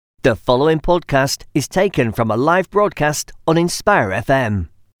The following podcast is taken from a live broadcast on Inspire FM.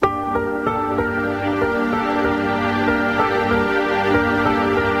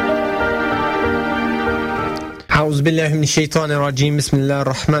 أعوذ بالله من الشيطان الرجيم بسم الله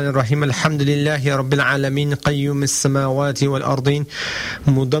الرحمن الرحيم الحمد لله رب العالمين قيوم السماوات والأرضين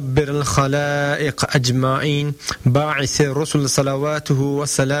مدبر الخلائق أجمعين باعث الرسل صلواته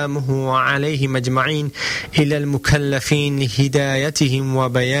وسلامه عليهم أجمعين إلى المكلفين هدايتهم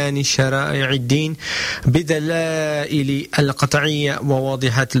وبيان شرائع الدين بدلائل القطعية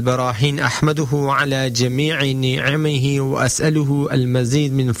وواضحة البراهين أحمده على جميع نعمه وأسأله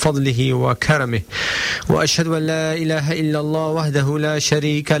المزيد من فضله وكرمه وأشهد أن لا إله إلا الله وحده لا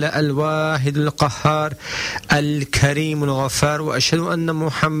شريك له الواحد القهار الكريم الغفار وأشهد أن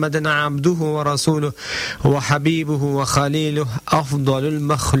محمدا عبده ورسوله وحبيبه وخليله أفضل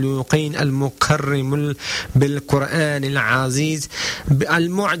المخلوقين المكرم بالقرآن العزيز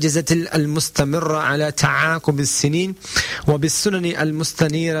المعجزة المستمرة على تعاقب السنين وبالسنن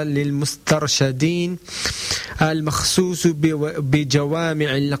المستنيرة للمسترشدين المخصوص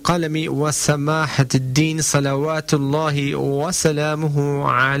بجوامع القلم وسماحة الدين صلوات الله وسلامه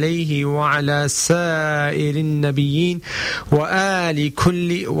عليه وعلى سائر النبيين وآل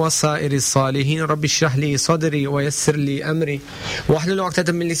كل وسائر الصالحين رب اشرح لي صدري ويسر لي أمري واحلل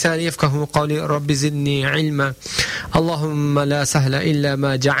عقدة من لساني يفقهوا قولي رب زدني علما اللهم لا سهل إلا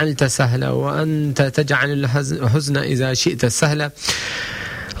ما جعلت سهلا وأنت تجعل الحزن إذا شئت سهلا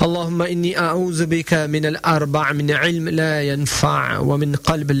اللهم إني أعوذ بك من الأربع من علم لا ينفع ومن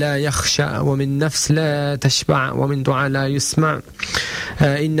قلب لا يخشع ومن نفس لا تشبع ومن دعاء لا يسمع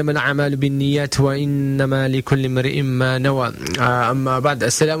إنما الأعمال بالنيات وإنما لكل امرئ ما نوى أما بعد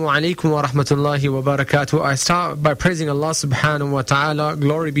السلام عليكم ورحمة الله وبركاته. I start by praising Allah subhanahu wa ta'ala.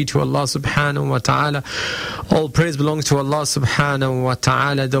 Glory be to Allah subhanahu wa ta'ala. All praise belongs to Allah subhanahu wa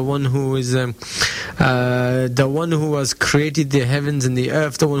ta'ala, the one who is the one who has created the heavens and the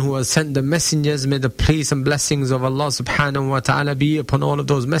earth, the one who has sent the messengers. May the peace and blessings of Allah subhanahu wa ta'ala be upon all of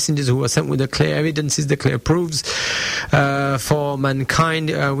those messengers who are sent with the clear evidences, the clear proofs for mankind.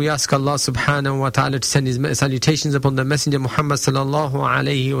 We ask Allah subhanahu wa ta'ala to send his salutations upon the messenger Muhammad sallallahu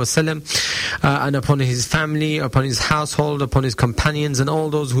alayhi wa sallam and upon his family, upon his household, upon his companions and all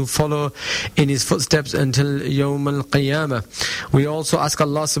those who follow in his footsteps until Yawm al-Qiyamah. We also ask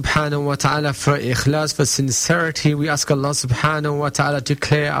Allah subhanahu wa ta'ala for ikhlas, for sincerity. We ask Allah subhanahu wa ta'ala to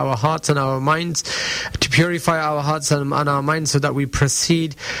clear our hearts and our minds, to purify our hearts and our minds so that we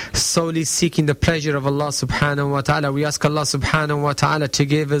proceed solely seeking the pleasure of Allah subhanahu wa ta'ala. We ask Allah subhanahu wa ta'ala to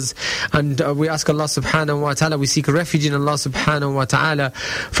give us, and we ask Allah subhanahu wa ta'ala, we seek refuge in Allah subhanahu wa ta'ala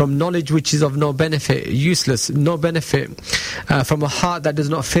from knowledge which is of no benefit, useless, no benefit, from a heart that does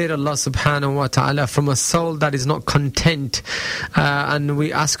not fear Allah subhanahu wa ta'ala, from a soul that is not content, and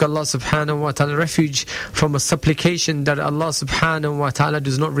we ask Allah subhanahu wa ta'ala refuge from a supplication that Allah subhanahu wa ta'ala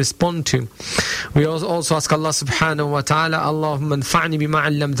does not respond to. We also ask Allah subhanahu wa ta'ala, Allahumma anfa'ni bima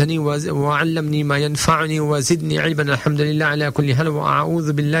 'allamtani wa 'allimni ma yanfa'uni wa zidni 'ilman alhamdulillah ala kulli hal wa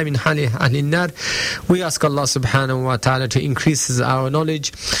a'udhu billahi min hali ahli an-nar. We ask Allah subhanahu wa ta'ala to increase our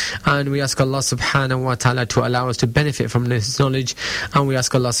knowledge, and we ask Allah subhanahu wa ta'ala to allow us to benefit from this knowledge, and we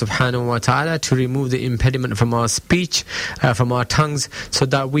ask Allah subhanahu wa ta'ala to remove the impediment from our speech, from our tongues, so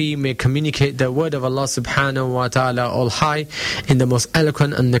that we may communicate the word of Allah subhanahu wa ta'ala all high in the most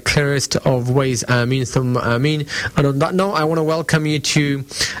eloquent and the clearest of ways. Ameen thumma ameen. And on that note, I want to welcome you to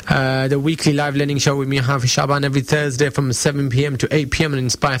the weekly live learning show with me, Hafiz Shaban, every Thursday from 7 p.m. to 8 p.m. on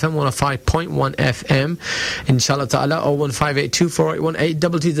Inspire FM 105.1 FM. Inshallah ta'ala.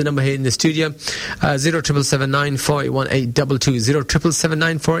 01582481822 is the number here in the studio. 07779481822.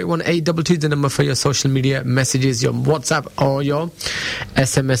 07779481822 is the number for your social media messages, your WhatsApp or your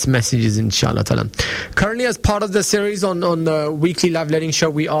SMS messages, inshallah ta'ala. Currently, as part of the series on the weekly live learning show,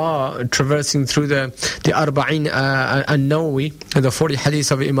 we are traversing through the Arba'in an-Nawawi, the 40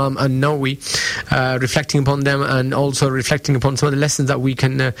 hadiths of Imam an-Nawawi, reflecting upon them and also reflecting upon some of the lessons that we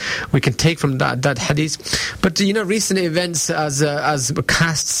can take from that hadith. But recent events has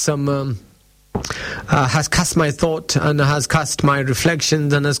cast some has cast my thought and has cast my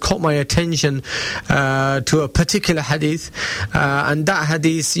reflections and has caught my attention to a particular hadith, and that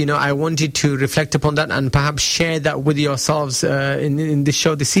hadith, I wanted to reflect upon that and perhaps share that with yourselves in this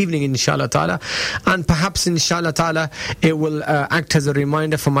show this evening, inshallah ta'ala. And perhaps inshallah ta'ala it will act as a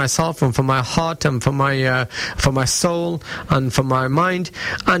reminder for myself and for my heart and for my soul and for my mind,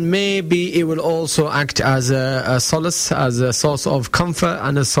 and maybe it will also act as a solace, as a source of comfort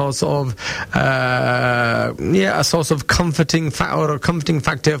and a source of a source of comforting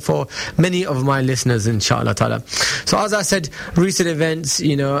factor for many of my listeners, inshallah ta'ala. So as I said, recent events,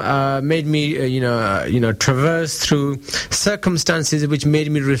 made me, traverse through circumstances which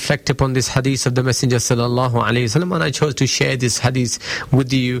made me reflect upon this hadith of the Messenger sallallahu alaihi wasallam, and I chose to share this hadith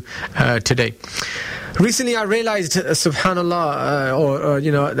with you today. Recently I realized,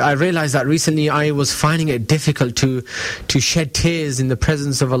 subhanallah, I realized that recently I was finding it difficult to shed tears in the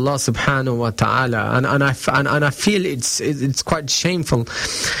presence of Allah subhanahu wa ta'ala, and I feel it's quite shameful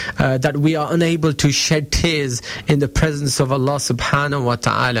that we are unable to shed tears in the presence of Allah subhanahu wa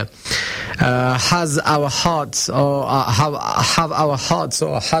ta'ala. Has our hearts or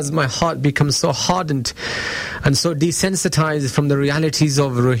has my heart become so hardened and so desensitized from the realities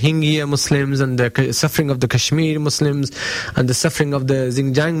of Rohingya Muslims and the suffering of the Kashmir Muslims and the suffering of the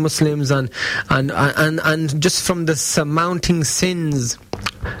Xinjiang Muslims and just from the surmounting sins,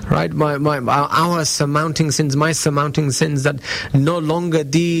 right? Our surmounting sins, my surmounting sins, that no longer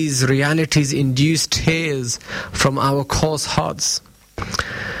these realities induce tears from our coarse hearts.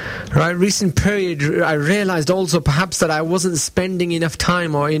 Right, recent period, I realized also perhaps that I wasn't spending enough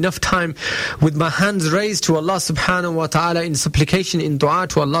time with my hands raised to Allah subhanahu wa ta'ala in supplication, in dua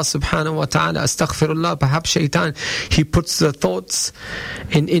to Allah subhanahu wa ta'ala. Astaghfirullah, perhaps shaitan, he puts the thoughts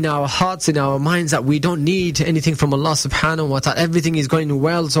in our hearts, in our minds, that we don't need anything from Allah subhanahu wa ta'ala. Everything is going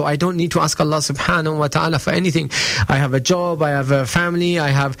well, so I don't need to ask Allah subhanahu wa ta'ala for anything. I have a job, I have a family, I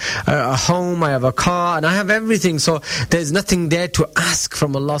have a home, I have a car, and I have everything, so there's nothing there to ask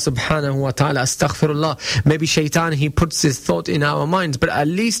from Allah subhanahu wa ta'ala. Astaghfirullah. Maybe shaitan, he puts this thought in our minds, but at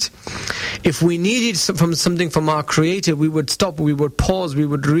least if we needed something from our Creator, we would stop, we would pause, we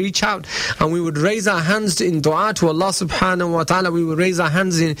would reach out, and we would raise our hands in dua to Allah subhanahu wa ta'ala. We would raise our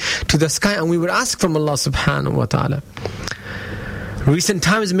hands to the sky and we would ask from Allah subhanahu wa ta'ala. Recent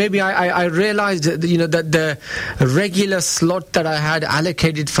times, maybe I realized that the regular slot that I had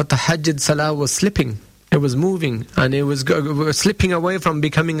allocated for tahajjud salah was slipping. It was moving, and it was slipping away from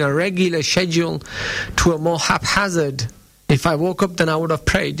becoming a regular schedule to a more haphazard. If I woke up, then I would have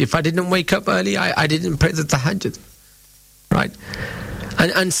prayed. If I didn't wake up early, I didn't pray the tahajjud. Right?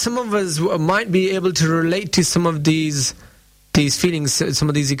 And some of us might be able to relate to some of these feelings, some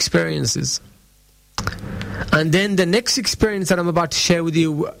of these experiences. And then the next experience that I'm about to share with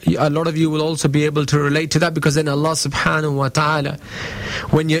you, a lot of you will also be able to relate to that, because then Allah subhanahu wa ta'ala,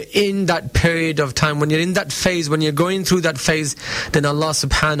 when you're in that period of time, when you're in that phase, when you're going through that phase, then Allah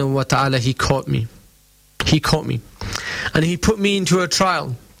subhanahu wa ta'ala, He caught me. He caught me. And He put me into a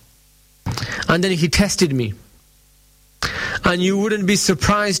trial. And then He tested me. And you wouldn't be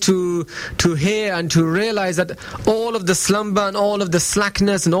surprised to hear and to realize that all of the slumber and all of the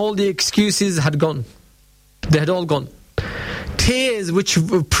slackness and all the excuses had gone. They had all gone. Tears which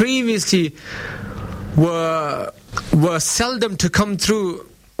previously were seldom to come through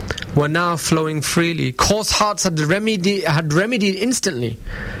were now flowing freely. Coarse hearts had remedied instantly.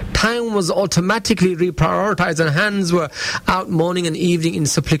 Time was automatically reprioritized, and hands were out morning and evening in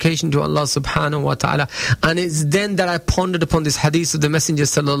supplication to Allah subhanahu wa ta'ala. And it's then that I pondered upon this hadith of the Messenger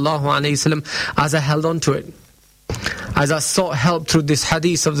sallallahu alayhi wasallam as I held on to it. As I sought help through this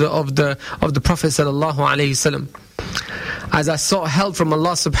hadith of the Prophet sallallahu alaihi wasallam, as I sought help from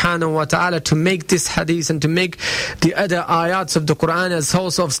Allah subhanahu wa ta'ala to make this hadith and to make the other ayats of the Quran a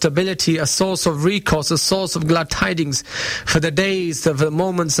source of stability, a source of recourse, a source of glad tidings for the days, for the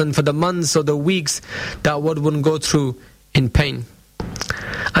moments, and for the months or the weeks that one wouldn't go through in pain.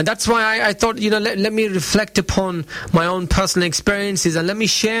 And that's why I thought, let me reflect upon my own personal experiences, and let me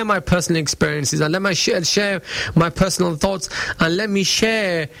share my personal experiences, and let me share my personal thoughts, and let me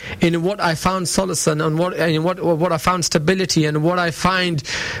share in what I found solace and what I found stability, and what I find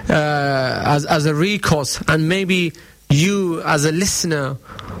as a recourse. And maybe you as a listener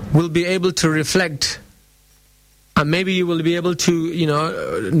will be able to reflect, and maybe you will be able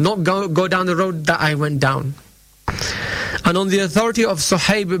to not go down the road that I went down. And on the authority of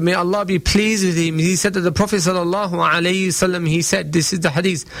Suhaib, may Allah be pleased with him, he said that the Prophet sallallahu alayhi wasallam, he said, this is the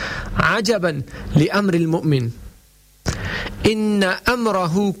hadith, عَجَبًا لِأَمْرِ الْمُؤْمِنِ إِنَّ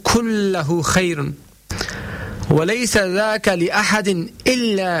أَمْرَهُ كُلَّهُ خَيْرٌ وَلَيْسَ ذَاكَ لِأَحَدٍ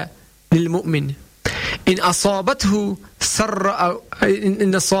إِلَّا لِلْمُؤْمِنِ إِنْ أَصَابَتْهُ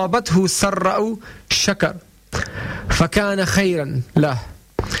سَرَّأُ شَكَرٌ فَكَانَ خَيْرًا لَهُ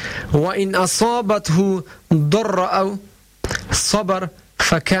وَإِنْ أَصَابَتْهُ ضَرَّأُ صبر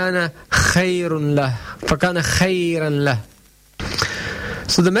فكان خير له.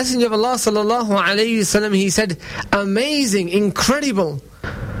 So the Messenger of Allah sallallahu alayhi wasallam, he said, amazing, incredible,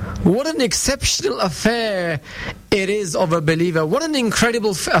 What an exceptional affair it is of a believer. What an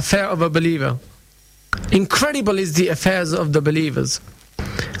incredible affair of a believer. Incredible is the affairs of the believers.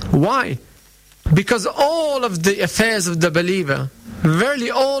 Why? Because all of the affairs of the believer, verily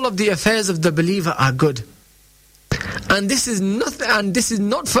all of the affairs of the believer are good. And this is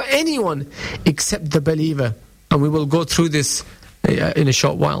not for anyone except the believer. And we will go through this in a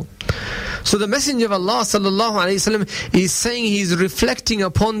short while. So the Messenger of Allah sallallahu alaihi wasallam is saying, he's reflecting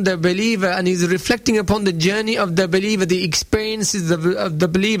upon the believer, and he's reflecting upon the journey of the believer, the experiences of the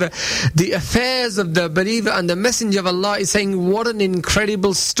believer, the affairs of the believer. And the Messenger of Allah is saying, what an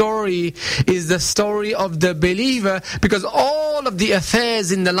incredible story is the story of the believer, because all of the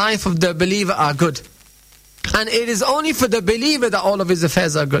affairs in the life of the believer are good. And it is only for the believer that all of his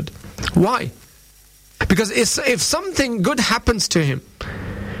affairs are good. Why? Because if something good happens to him,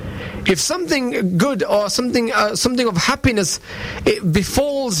 if something good or something of happiness it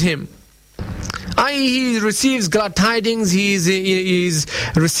befalls him, i.e. he receives glad tidings, he is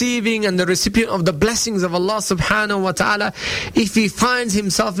receiving and the recipient of the blessings of Allah subhanahu wa ta'ala, if he finds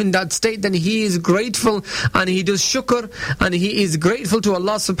himself in that state, then he is grateful and he does shukr, and he is grateful to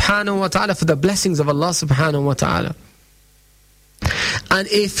Allah subhanahu wa ta'ala for the blessings of Allah subhanahu wa ta'ala. And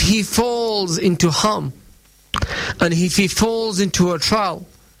if he falls into harm, and if he falls into a trial,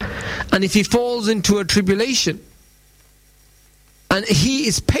 and if he falls into a tribulation, and he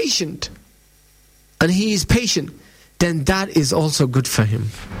is patient, then that is also good for him.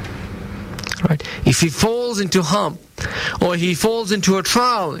 Right? If he falls into harm, or he falls into a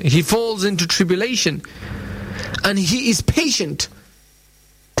trial, he falls into tribulation, and he is patient,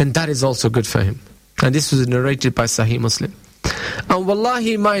 then that is also good for him. And this was narrated by Sahih Muslim. And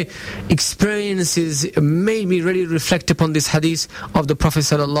wallahi, my experiences made me really reflect upon this hadith of the Prophet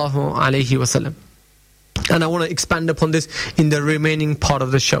sallallahu alaihi wasallam. And I want to expand upon this in the remaining part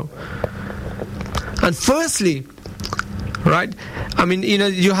of the show. And firstly, right, I mean,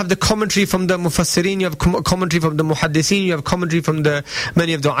 you have the commentary from the Mufassirin, you have commentary from the Muhaddithin, you have commentary from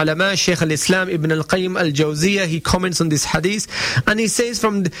many of the ulama. Shaykh al-Islam Ibn al-Qayyim al-Jawziyah, he comments on this hadith, and he says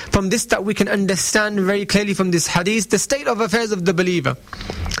from this that we can understand very clearly from this hadith the state of affairs of the believer.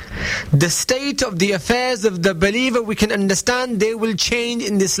 The state of the affairs of the believer, we can understand they will change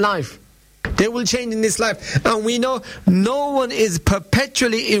in this life. They will change in this life. And we know no one is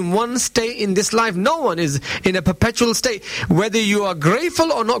perpetually in one state in this life. No one is in a perpetual state. Whether you are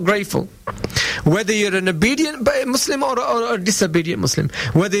grateful or not grateful. Whether you're an obedient Muslim or a disobedient Muslim.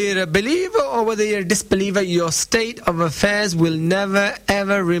 Whether you're a believer or whether you're a disbeliever, your state of affairs will never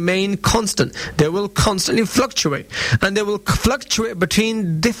ever remain constant. They will constantly fluctuate. And they will fluctuate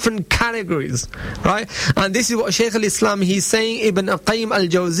between different categories. Right? And this is what Shaykh al-Islam, he's saying, Ibn al-Qayyim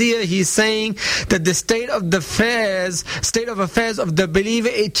al-Jawziyah, he's saying that the state of affairs of the believer,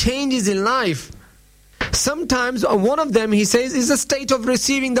 it changes in life. Sometimes one of them, he says, is a state of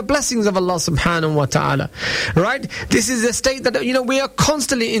receiving the blessings of Allah subhanahu wa ta'ala. Right? This is a state that, we are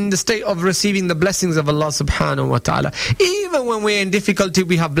constantly in the state of receiving the blessings of Allah subhanahu wa ta'ala. Even when we're in difficulty,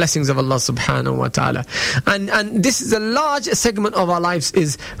 we have blessings of Allah subhanahu wa ta'ala. And this is a large segment of our lives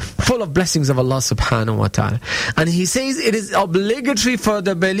is full of blessings of Allah subhanahu wa ta'ala. And he says it is obligatory for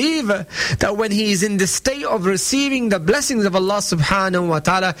the believer that when he is in the state of receiving the blessings of Allah subhanahu wa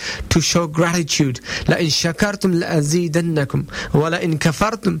ta'ala, to show gratitude. لَإِن شَكَرْتُمْ لَأَزِيدَنَّكُمْ وَلَإِن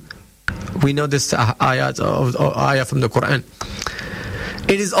كَفَرْتُمْ. We know this ayah from the Quran.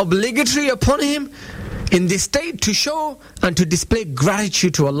 It is obligatory upon him in this state to show and to display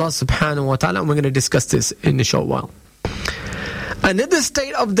gratitude to Allah subhanahu wa ta'ala, and we're going to discuss this in a short while. Another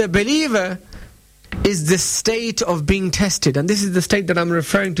state of the believer is the state of being tested, and this is the state that I'm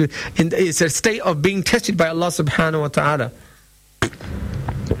referring to. It's a state of being tested by Allah subhanahu wa ta'ala.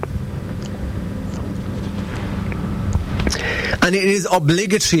 And it is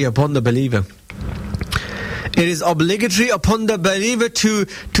obligatory upon the believer. It is obligatory upon the believer to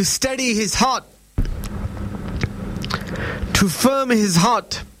steady his heart, to firm his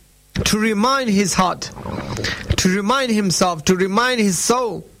heart, to remind his heart, to remind himself, to remind his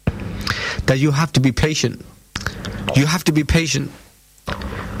soul that you have to be patient. You have to be patient.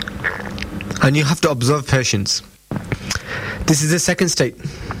 And you have to observe patience. This is the second state.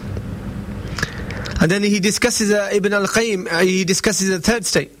 And then he discusses Ibn al-Qayyim, he discusses the third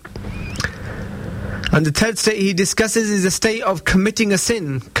state. And the third state he discusses is the state of committing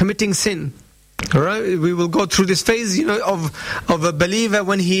sin. Alright, we will go through this phase, of a believer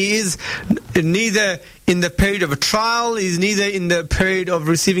when he is neither in the period of a trial, he's neither in the period of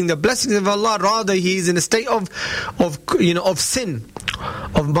receiving the blessings of Allah, rather he is in a state of sin,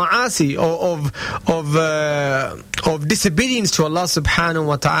 ma'asi, or of disobedience to Allah subhanahu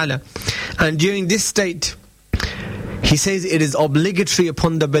wa ta'ala. And during this state, he says it is obligatory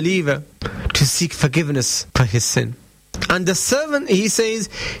upon the believer to seek forgiveness for his sin. And the servant, he says,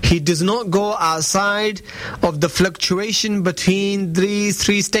 he does not go outside of the fluctuation between these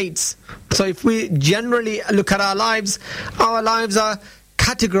three states. So if we generally look at our lives are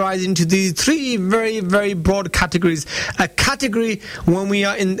categorized into these three very, very broad categories. A category when we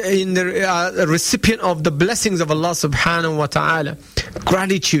are in the recipient of the blessings of Allah subhanahu wa ta'ala.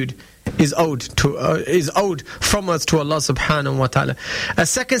 Gratitude is owed from us to Allah subhanahu wa ta'ala. A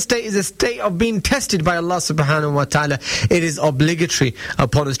second state is a state of being tested by Allah subhanahu wa ta'ala. It is obligatory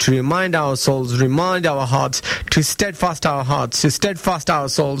upon us to remind our souls, remind our hearts, to steadfast our hearts, to steadfast our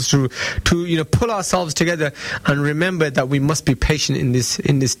souls, to pull ourselves together and remember that we must be patient in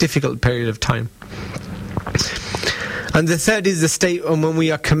this difficult period of time. And the third is the state when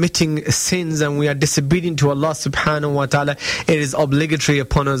we are committing sins and we are disobedient to Allah subhanahu wa ta'ala. It is obligatory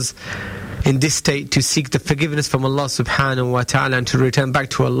upon us in this state to seek the forgiveness from Allah subhanahu wa ta'ala and to return back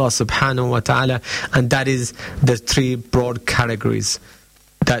to Allah subhanahu wa ta'ala. And that is the three broad categories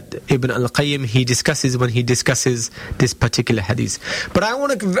that Ibn al-Qayyim he discusses when he discusses this particular hadith. But I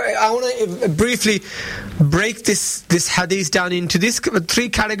want to briefly break this hadith down into these three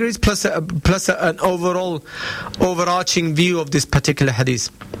categories plus an overarching view of this particular hadith.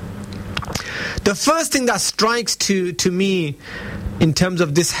 The first thing that strikes to me in terms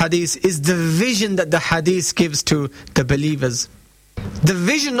of this hadith is the vision that the hadith gives to the believers. The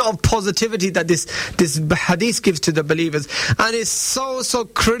vision of positivity that this hadith gives to the believers, and it's so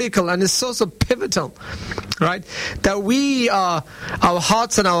critical and it's so pivotal, right? That our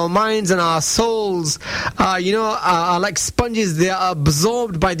hearts and our minds and our souls, are like sponges. They are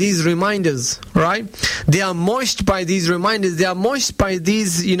absorbed by these reminders, right? They are moist by these reminders. They are moist by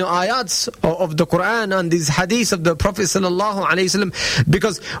these, ayats of the Quran and these hadiths of the Prophet sallallahu alaihi wasallam.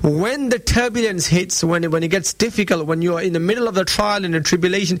 Because when the turbulence hits, when it gets difficult, when you are in the middle of the trial and the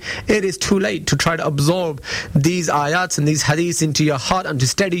tribulation, it is too late to try to absorb these ayats and these hadiths into your heart and to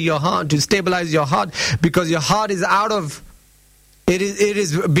steady your heart, to stabilize your heart, because your heart is it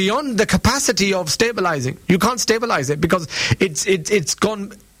is beyond the capacity of stabilizing. You can't stabilize it because it's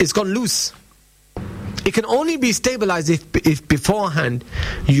gone loose. It can only be stabilized if beforehand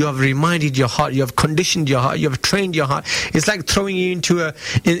you have reminded your heart, you have conditioned your heart, you have trained your heart. It's like throwing you into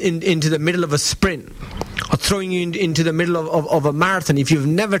the middle of a sprint, or throwing you into the middle of a marathon. If you've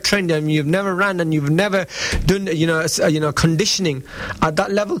never trained and you've never ran and you've never done conditioning at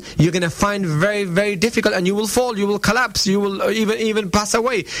that level, you're going to find very, very difficult, and you will fall, you will collapse, you will even pass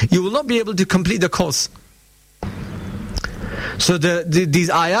away. You will not be able to complete the course. So these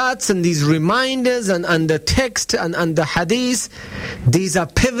ayats and these reminders and the text and the hadith, these are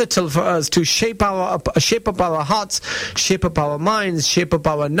pivotal for us to shape up our hearts, shape up our minds, shape up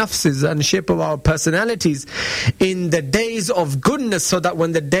our nafses, and shape up our personalities in the days of goodness, so that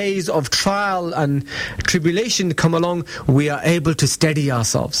when the days of trial and tribulation come along, we are able to steady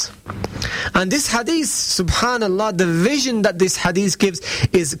ourselves. And this hadith, subhanallah, the vision that this hadith gives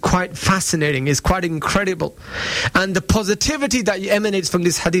is quite fascinating, is quite incredible. And the positivity that emanates from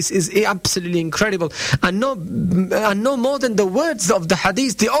this hadith is absolutely incredible. And no more than the words of the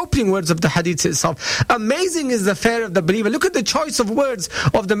hadith, the opening words of the hadith itself. Amazing is the fare of the believer. Look at the choice of words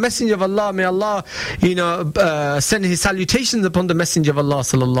of the Messenger of Allah. May Allah, send his salutations upon the Messenger of Allah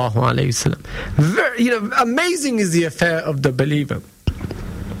sallallahu alaihi wasallam. Amazing is the affair of the believer.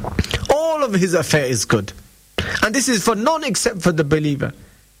 All of his affair is good. And this is for none except for the believer.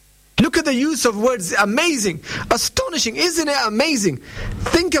 Look at the use of words. Amazing, astonishing. Isn't it amazing?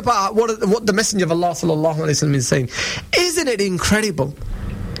 Think about what the Messenger of Allah sallallahu alaihi wasallam is saying. Isn't it incredible?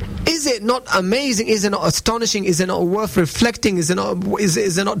 Is it not amazing? Is it not astonishing? Is it not worth reflecting? Is it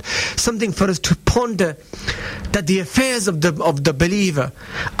not something for us to ponder, that the affairs of the believer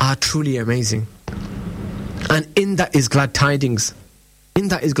are truly amazing? And in that is glad tidings. In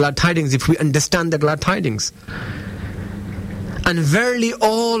that is glad tidings, if we understand the glad tidings. And verily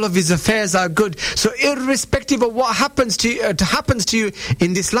all of his affairs are good. So irrespective of what happens to you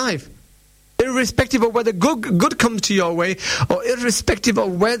in this life, irrespective of whether good comes to your way, or irrespective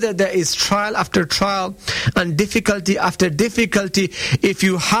of whether there is trial after trial and difficulty after difficulty, if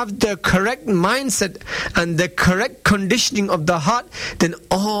you have the correct mindset and the correct conditioning of the heart, then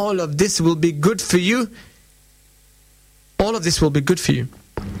all of this will be good for you. All of this will be good for you.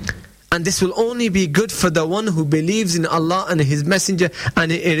 And this will only be good for the one who believes in Allah and His Messenger, and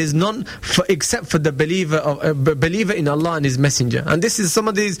it is none except for the believer in Allah and His Messenger. And this is some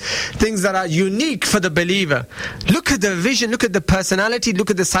of these things that are unique for the believer. Look at the vision, look at the personality, look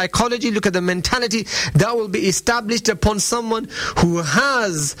at the psychology, look at the mentality that will be established upon someone who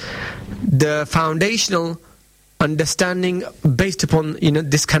has the foundational understanding based upon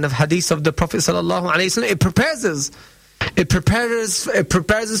this kind of hadith of the Prophet sallallahu alaihi wasallam. It prepares us. It prepares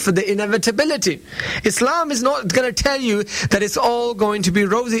us for the inevitability. Islam is not going to tell you that it's all going to be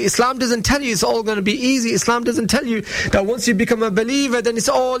rosy. Islam doesn't tell you it's all going to be easy. Islam doesn't tell you that once you become a believer, then it's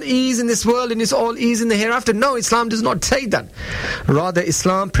all ease in this world and it's all ease in the hereafter. No, Islam does not say that. Rather,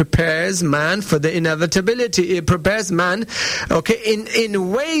 Islam prepares man for the inevitability. It prepares man,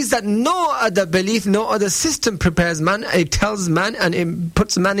 in ways that no other belief, no other system prepares man. It tells man and it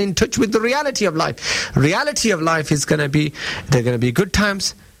puts man in touch with the reality of life. Reality of life is going to be, there are going to be good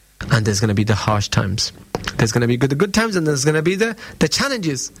times and there's going to be the harsh times. There's going to be the good times and there's going to be the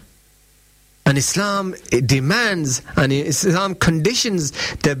challenges. And Islam, it demands and Islam conditions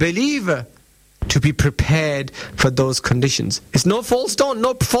the believer to be prepared for those conditions. It's no false dawn,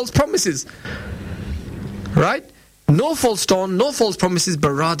 no false promises. Right? No false dawn, no false promises,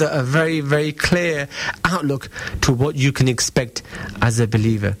 but rather a very, very clear outlook to what you can expect as a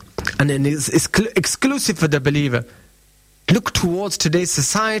believer. And then it's exclusive for the believer. Look towards today's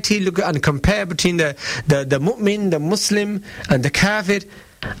society, look and compare between the mu'min, the Muslim and the kafir,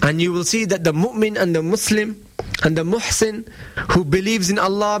 and you will see that the mu'min and the Muslim and the muhsin who believes in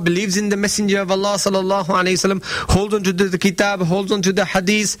Allah, believes in the Messenger of Allah sallallahu alaihi wasallam, holds on to the kitab, holds on to the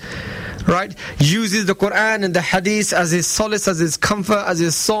hadith, right? Uses the Quran and the hadith as his solace, as his comfort, as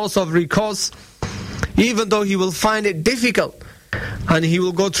his source of recourse, even though he will find it difficult and he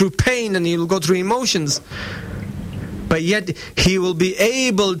will go through pain and he will go through emotions. But yet he will be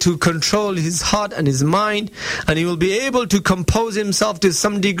able to control his heart and his mind, and he will be able to compose himself to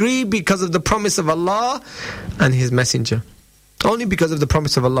some degree because of the promise of Allah and His Messenger. Only because of the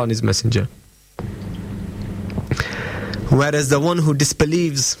promise of Allah and His Messenger. Whereas the one who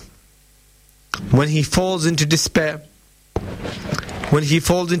disbelieves, when he falls into despair, when he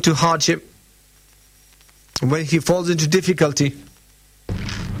falls into hardship, when he falls into difficulty,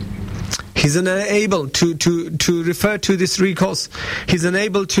 he's unable to refer to this recourse. He's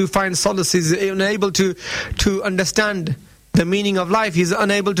unable to find solace. He's unable to understand the meaning of life. He's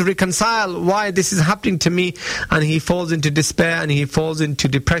unable to reconcile why this is happening to me. And he falls into despair, and he falls into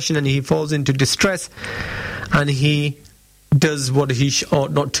depression, and he falls into distress. And he does what he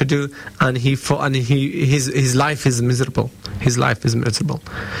ought not to do, and his life is miserable. His life is miserable.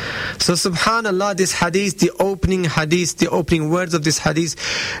 So subhanallah, this hadith, the opening words of this hadith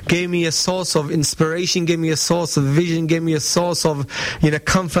gave me a source of inspiration, gave me a source of vision, gave me a source of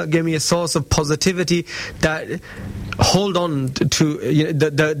comfort, gave me a source of positivity, that hold on to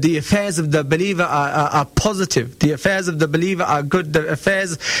the affairs of the believer are positive. The affairs of the believer are good. The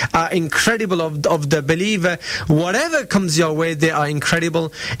affairs are incredible of the believer. Whatever comes your way, they are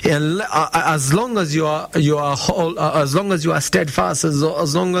incredible. As long as you are whole, as long as you are steadfast, as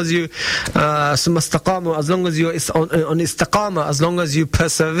long as you as long as you are on istiqamah, as long as you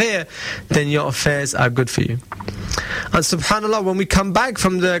persevere, then your affairs are good for you. And subhanallah, when we come back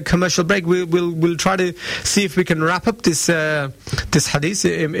from the commercial break, we'll try to see if we can wrap up this hadith.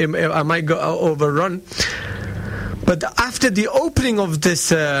 I might go overrun. But after the opening of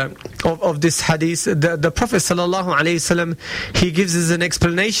this of this hadith, the Prophet sallallahu alaihi wasallam, he gives us an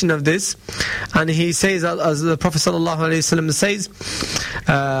explanation of this, and he says, as the Prophet sallallahu alaihi wasallam says,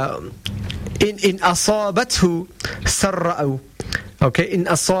 in asabathu sarra'u, in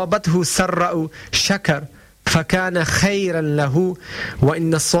asabathu sarra'u shakar فكان خيرا له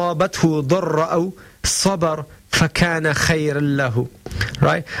وإن أصابته ضراء صبر فكان خيرا له.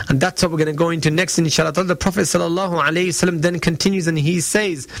 Right? And that's what we're going to go into next, inshallah. The Prophet sallallahu alaihi wasallam then continues and he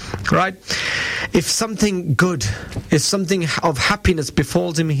says, right, if something good, if something of happiness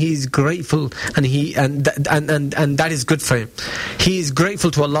befalls him, he is grateful, and that is good for him. He is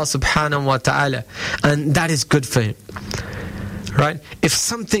grateful to Allah subhanahu wa ta'ala, and that is good for him. Right? If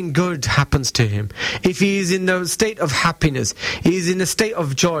something good happens to him, if he is in a state of happiness, he is in a state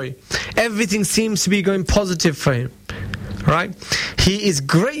of joy, everything seems to be going positive for him, right? He is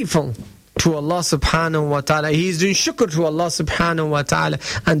grateful to Allah subhanahu wa ta'ala. He is doing shukr to Allah subhanahu wa ta'ala,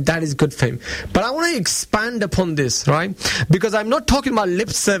 and that is good for him. But I want to expand upon this, right? Because I'm not talking about lip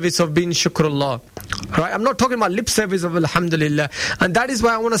service of being shukrullah. Right? I'm not talking about lip service of alhamdulillah. And that is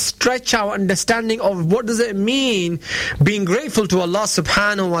why I want to stretch our understanding of what does it mean being grateful to Allah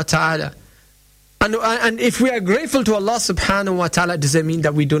subhanahu wa ta'ala. And if we are grateful to Allah subhanahu wa ta'ala, does it mean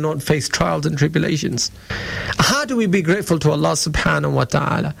that we do not face trials and tribulations? How do we be grateful to Allah subhanahu wa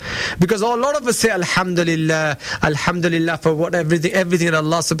ta'ala? Because a lot of us say Alhamdulillah, Alhamdulillah for what everything that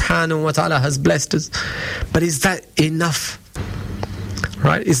Allah subhanahu wa ta'ala has blessed us. But is that enough?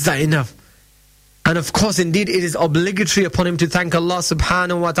 Right? Is that enough? And of course, indeed, it is obligatory upon him to thank Allah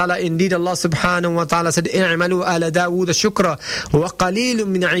subhanahu wa ta'ala. Indeed, Allah subhanahu wa ta'ala said, اِعْمَلُوا آلَ دَاوُودَ شُكْرًا وَقَلِيلٌ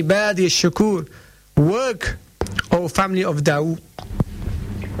مِّنْ عِبَادِيَ الشُّكُورِ. Work, O family of Dawood.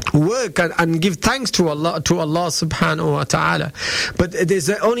 Work and give thanks to Allah subhanahu wa ta'ala. But there's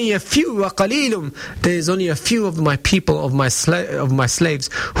only a few, وَقَلِيلٌ, there's only a few of my people, of my slaves,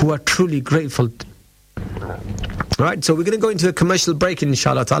 who are truly grateful. Right, so we're going to go into a commercial break,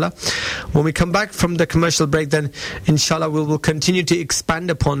 inshallah ta'ala. When we come back from the commercial break, then inshallah we will continue to expand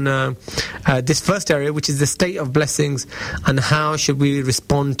upon this first area, which is the state of blessings, and how should we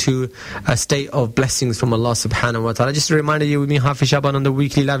respond to a state of blessings from Allah subhanahu wa ta'ala. Just a reminder, you with me, Hafiz Shaban, on the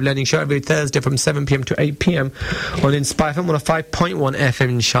weekly live learning show every Thursday from 7 p.m. to 8 p.m. on Inspire FM, on a 5.1 FM,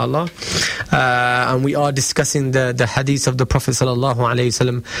 inshallah. And we are discussing the hadith of the Prophet sallallahu alayhi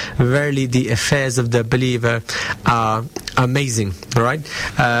wasallam. Verily, the affairs of the believer are amazing, right?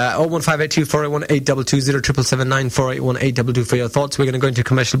 01582 481 822 0779 481 822 for your thoughts. We're going to go into a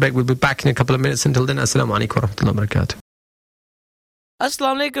commercial break. We'll be back in a couple of minutes. Until then, assalamu alaikum wa rahmatullahi wa barakatuh.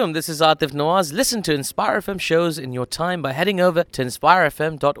 Assalamu alaikum, this is Atif Nawaz. Listen to Inspire FM shows in your time by heading over to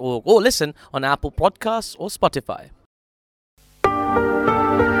inspirefm.org or listen on Apple Podcasts or Spotify.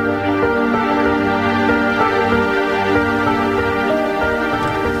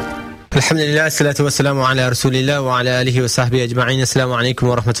 Alhamdulillah, salatu wassalamu ala rasulillah wa ala alihi wa sahbihi ajma'in. Assalamu alaikum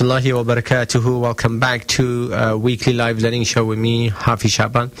wa rahmatullahi wa barakatuhu. Welcome back to weekly live learning show with me, Hafiz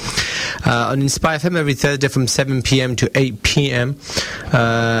Shaban. On Inspire FM every Thursday from 7 p.m. to 8 p.m.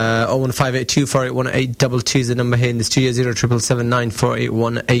 01582 481 822 is the number here in the studio. 0779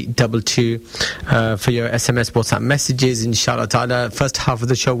 481 822 for your SMS, WhatsApp messages, inshallah ta'ala. First half of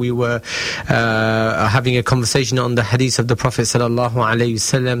the show we were having a conversation on the hadith of the Prophet sallallahu alayhi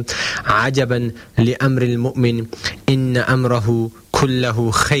wasallam. عجبا لأمر المؤمن إن أمره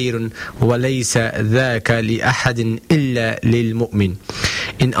كله خير وليس ذاك لأحد إلا للمؤمن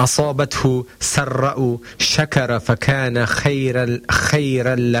إن أصابته سراء شكر فكان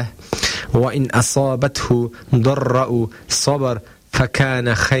خيرا له وإن أصابته ضراء صبر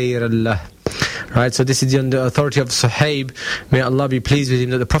فكان خيرا له. Right, so this is on the authority of Suhaib, may Allah be pleased with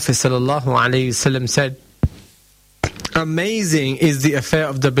him, that the Prophet sallallahu alayhi wasallam said, amazing is the affair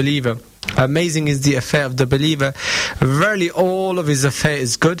of the believer. Amazing is the affair of the believer. Verily all of his affair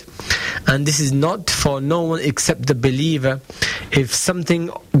is good, and this is not for no one except the believer. If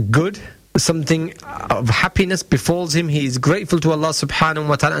something good, something of happiness befalls him, he is grateful to Allah subhanahu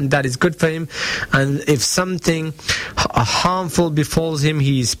wa ta'ala, and that is good for him. And if something harmful befalls him,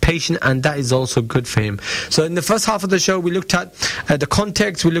 he is patient, and that is also good for him. So in the first half of the show we looked at the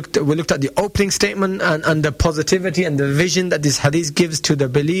context, we looked at the opening statement and the positivity and the vision that this hadith gives to the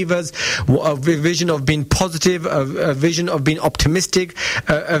believers, a vision of being positive, a vision of being optimistic,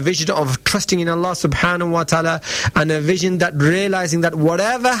 a vision of trusting in Allah subhanahu wa ta'ala, and a vision that realizing that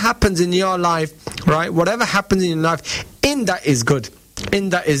whatever happens in your life, right, whatever happens in your life, in that is good. In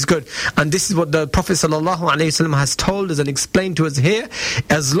that is good. And this is what the Prophet ﷺ has told us and explained to us here,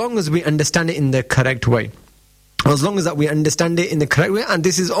 as long as we understand it in the correct way. As long as that we understand it in the correct way, and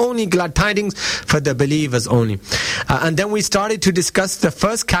this is only glad tidings for the believers only. And then we started to discuss the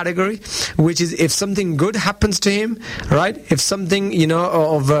first category, which is if something good happens to him, right? If something,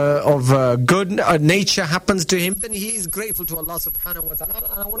 of good nature happens to him, then he is grateful to Allah subhanahu wa ta'ala.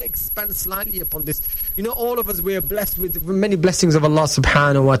 And I want to expand slightly upon this. All of us, we are blessed with many blessings of Allah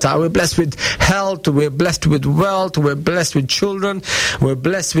subhanahu wa ta'ala. We're blessed with health, we're blessed with wealth, we're blessed with children, we're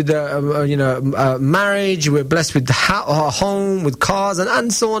blessed with marriage, we're blessed with home, with cars,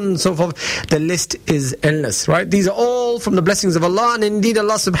 and so on and so forth. The list is endless, right? These are all from the blessings of Allah, and indeed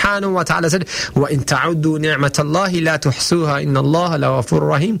Allah subhanahu wa ta'ala said, وَإِن تَعُدُّوا نِعْمَةَ اللَّهِ لَا تُحْصُوهَا إِنَّ اللَّهَ لَغَفُورٌ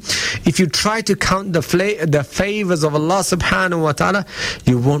رَحِيمٌ. If you try to count the favors of Allah subhanahu wa ta'ala,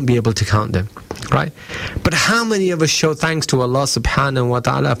 you won't be able to count them, right? But how many of us show thanks to Allah subhanahu wa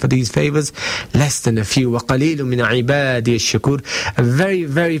ta'ala for these favors? Less than a few. وَقَلِيلٌ مِّنْ عِبَادِيَ الشُّكُورِ. Very,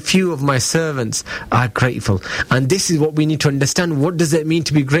 very few of my servants are grateful. And this is what we need to understand. What does it mean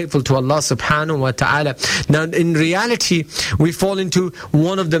to be grateful to Allah subhanahu wa ta'ala? Now, in reality, we fall into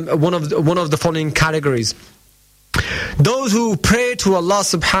one of the following categories. Those who pray to Allah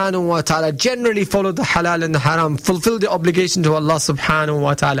subhanahu wa ta'ala generally follow the halal and the haram, fulfill the obligation to Allah subhanahu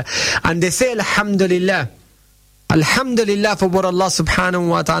wa ta'ala, and they say Alhamdulillah, Alhamdulillah for what Allah subhanahu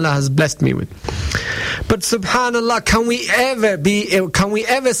wa ta'ala has blessed me with. But subhanallah, can we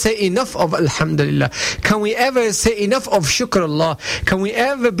ever say enough of alhamdulillah? Can we ever say enough of shukrullah? Can we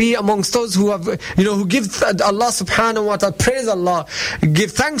ever be amongst those who have, who give Allah subhanahu wa ta'ala, praise Allah,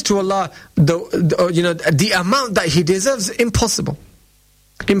 give thanks to Allah, the amount that He deserves? Impossible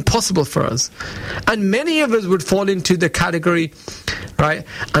for us. And many of us would fall into the category, right?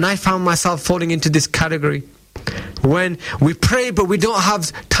 And I found myself falling into this category when we pray but we don't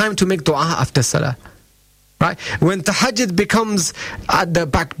have time to make dua after salah, right? When tahajjud becomes at the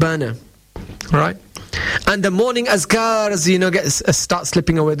back burner, right? And the morning azkars, start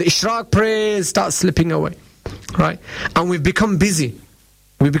slipping away. The ishraq prayers start slipping away, right? And we've become busy.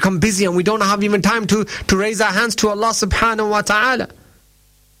 We become busy and we don't have even time to raise our hands to Allah subhanahu wa ta'ala.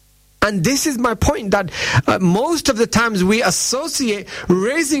 And this is my point, that most of the times we associate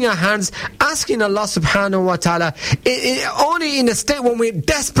raising our hands, asking Allah subhanahu wa ta'ala, only in a state when we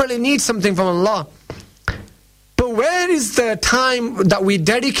desperately need something from Allah. But where is the time that we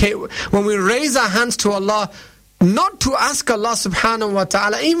dedicate when we raise our hands to Allah, not to ask Allah subhanahu wa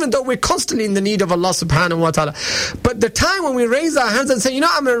ta'ala, even though we're constantly in the need of Allah subhanahu wa ta'ala, but the time when we raise our hands and say,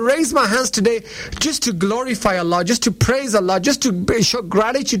 I'm going to raise my hands today just to glorify Allah, just to praise Allah, just to show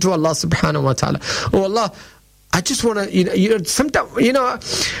gratitude to Allah subhanahu wa ta'ala. Oh Allah, I just want to, sometimes,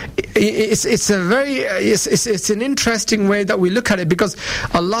 it's an interesting way that we look at it, because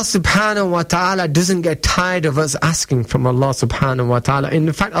Allah subhanahu wa ta'ala doesn't get tired of us asking from Allah subhanahu wa ta'ala. In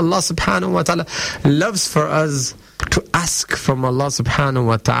fact, Allah subhanahu wa ta'ala loves for us to ask from Allah subhanahu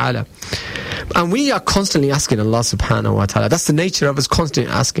wa ta'ala. And we are constantly asking Allah subhanahu wa ta'ala. That's the nature of us, constantly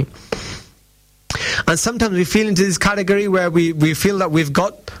asking. And sometimes we feel into this category where we feel that we've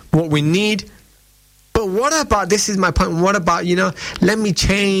got what we need. But what about, this is my point, what about, let me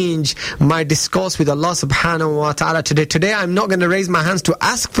change my discourse with Allah subhanahu wa ta'ala today. Today I'm not going to raise my hands to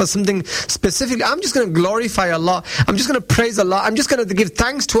ask for something specifically. I'm just going to glorify Allah. I'm just going to praise Allah. I'm just going to give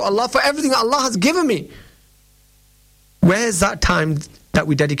thanks to Allah for everything that Allah has given me. Where's that time that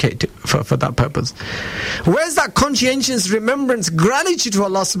we dedicate to, for that purpose? Where's that conscientious remembrance, gratitude to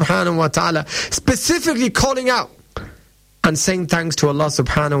Allah subhanahu wa ta'ala, specifically calling out and saying thanks to Allah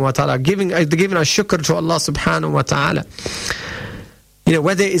subhanahu wa ta'ala, giving a shukr to Allah subhanahu wa ta'ala?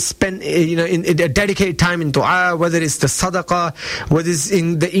 Whether it's spent in a dedicated time in dua, whether it's the sadaqah, whether it's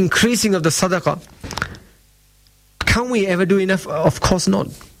in the increasing of the sadaqah. Can we ever do enough? Of course not.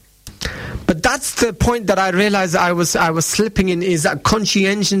 But that's the point that I realized I was slipping in, is that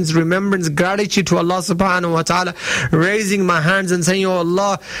conscientious remembrance, gratitude to Allah subhanahu wa ta'ala, raising my hands and saying, Oh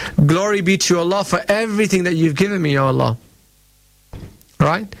Allah, glory be to Allah for everything that you've given me, Oh Allah.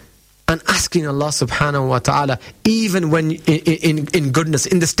 Right? And asking Allah subhanahu wa ta'ala, even when in goodness,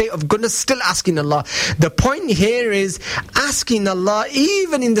 in the state of goodness, still asking Allah. The point here is asking Allah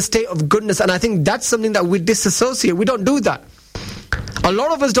even in the state of goodness. And I think that's something that we disassociate. We don't do that. A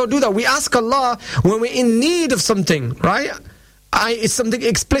lot of us don't do that. We ask Allah when we're in need of something, right? It's something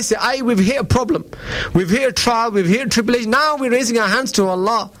explicit. We've hit a problem. We've hit a trial. We've hit a tribulation. Now we're raising our hands to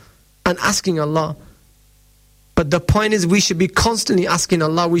Allah and asking Allah. But the point is, we should be constantly asking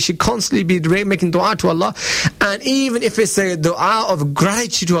Allah. We should constantly be making dua to Allah. And even if it's a dua of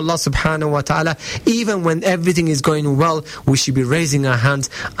gratitude to Allah subhanahu wa ta'ala, even when everything is going well, we should be raising our hands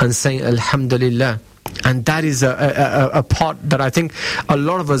and saying Alhamdulillah. And that is a part that I think a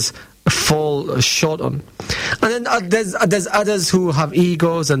lot of us fall short on. And then there's others who have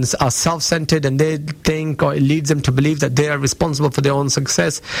egos and are self-centered, and they think, or it leads them to believe that they are responsible for their own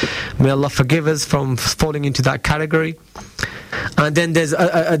success. May Allah forgive us from falling into that category. And then there's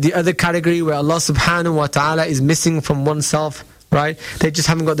the other category where Allah subhanahu wa ta'ala is missing from oneself. Right? They just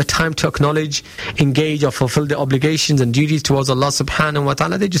haven't got the time to acknowledge, engage, or fulfill their obligations and duties towards Allah subhanahu wa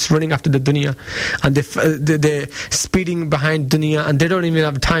ta'ala. They're just running after the dunya, and they're speeding behind dunya, and they don't even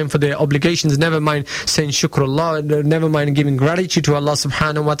have time for their obligations, never mind saying shukrullah, never mind giving gratitude to Allah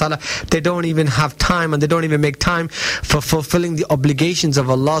subhanahu wa ta'ala. They don't even have time, and they don't even make time for fulfilling the obligations of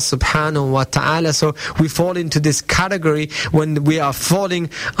Allah subhanahu wa ta'ala. So we fall into this category when we are falling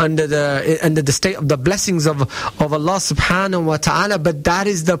under the state of the blessings of Allah subhanahu wa ta'ala. But that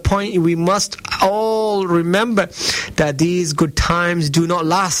is the point. We must all remember that these good times do not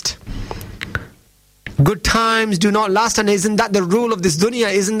last. Good times do not last. And isn't that the rule of this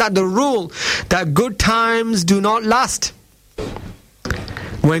dunya? Isn't that the rule, that good times do not last?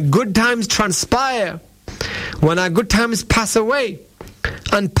 When good times transpire, when our good times pass away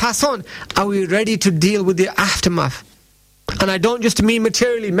and pass on, are we ready to deal with the aftermath? And I don't just mean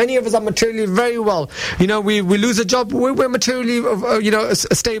materially. Many of us are materially very well. We lose a job, we're materially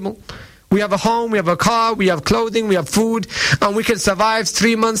stable. We have a home, we have a car, we have clothing, we have food, and we can survive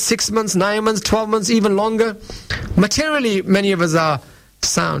 3 months, 6 months, 9 months, 12 months, even longer. Materially, many of us are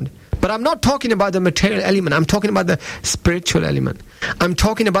sound. But I'm not talking about the material element. I'm talking about the spiritual element. I'm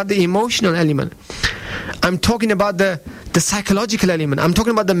talking about the emotional element. I'm talking about the psychological element. I'm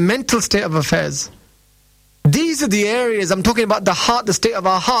talking about the mental state of affairs. These are the areas. I'm talking about the heart, the state of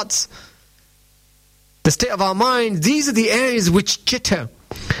our hearts, the state of our minds. These are the areas which jitter,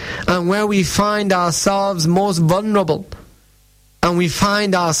 and where we find ourselves most vulnerable, and we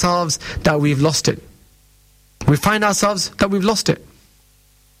find ourselves that we've lost it. We find ourselves that we've lost it.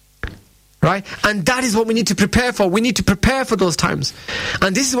 Right? And that is what we need to prepare for. We need to prepare for those times.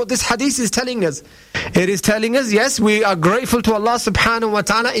 And this is what this hadith is telling us. It is telling us, yes, we are grateful to Allah subhanahu wa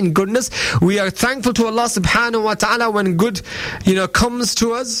ta'ala in goodness. We are thankful to Allah subhanahu wa ta'ala when good, comes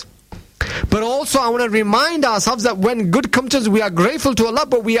to us. But also I want to remind ourselves that when good comes to us, we are grateful to Allah,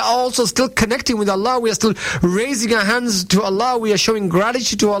 but we are also still connecting with Allah. We are still raising our hands to Allah. We are showing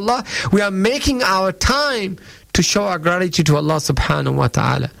gratitude to Allah. We are making our time to show our gratitude to Allah subhanahu wa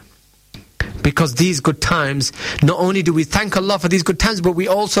ta'ala. Because these good times, not only do we thank Allah for these good times, but we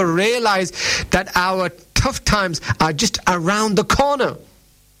also realize that our tough times are just around the corner.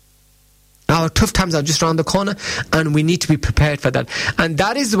 Our tough times are just around the corner, and we need to be prepared for that. And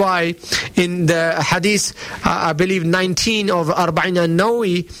that is why in the hadith, I believe 19 of Arba'in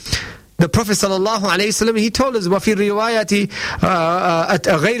an-Nawawi, the Prophet ﷺ, he told us, وَفِي الرِّوَايَةِ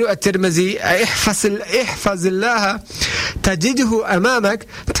غَيْرُ التِّرْمِذِي احفظ الله تجده أمامك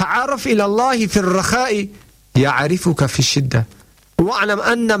تعرف إلى الله في الرخاء يعرفك في الشدة واعلم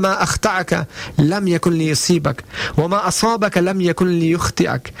أن ما أخطأك لم يكن ليصيبك وما أصابك لم يكن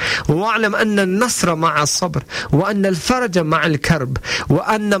ليخطئك واعلم أن النصر مع الصبر وأن الفرج مع الكرب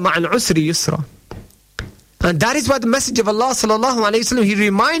وأن مع العسر يسرا. And that is why the message of Allah sallallahu alayhi wa sallam, he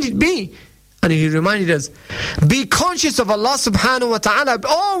reminded me, and he reminded us, be conscious of Allah subhanahu wa ta'ala.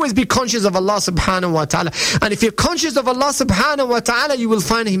 Always be conscious of Allah subhanahu wa ta'ala. And if you're conscious of Allah subhanahu wa ta'ala, you will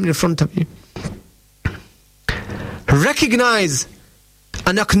find Him in front of you. Recognize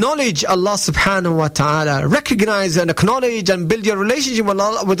and acknowledge Allah subhanahu wa ta'ala. Recognize and acknowledge and build your relationship with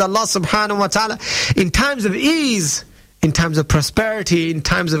Allah subhanahu wa ta'ala in times of ease, in times of prosperity, in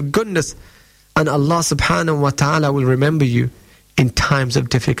times of goodness. And Allah subhanahu wa ta'ala will remember you in times of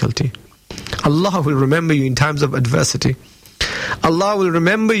difficulty. Allah will remember you in times of adversity. Allah will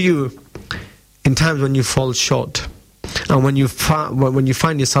remember you in times when you fall short, and when you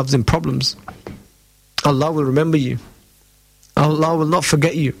find yourselves in problems. Allah will remember you. Allah will not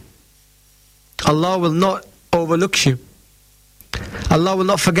forget you. Allah will not overlook you. Allah will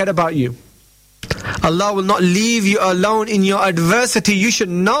not forget about you. Allah will not leave you alone in your adversity. You should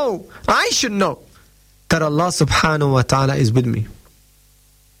know, I should know, that Allah subhanahu wa ta'ala is with me.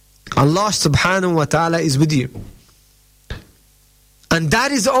 Allah subhanahu wa ta'ala is with you. And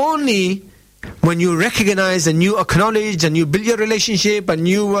that is only when you recognize and you acknowledge and you build your relationship and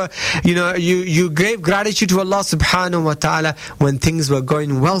you gave gratitude to Allah subhanahu wa ta'ala when things were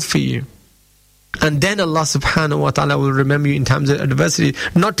going well for you. And then Allah subhanahu wa ta'ala will remember you in times of adversity.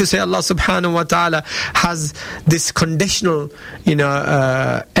 Not to say Allah subhanahu wa ta'ala has this conditional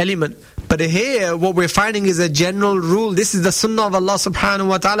element. But here what we're finding is a general rule. This is the sunnah of Allah subhanahu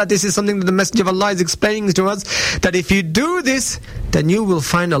wa ta'ala. This is something that the Messenger of Allah is explaining to us, that if you do this, then you will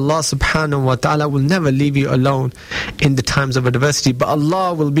find Allah subhanahu wa ta'ala will never leave you alone in the times of adversity, but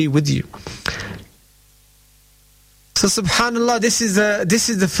Allah will be with you. So subhanAllah, this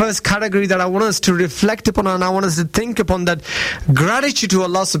is the first category that I want us to reflect upon, and I want us to think upon, that gratitude to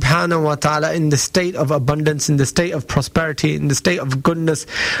Allah subhanahu wa ta'ala in the state of abundance, in the state of prosperity, in the state of goodness,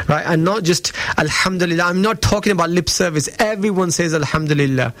 right? And not just alhamdulillah. I'm not talking about lip service. Everyone says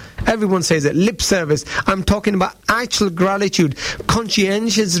alhamdulillah. Everyone says it, lip service. I'm talking about actual gratitude,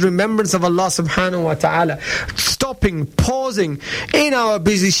 conscientious remembrance of Allah subhanahu wa ta'ala, stopping, pausing in our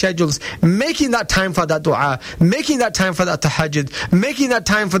busy schedules, making that time for that dua, making that time for that tahajjud, making that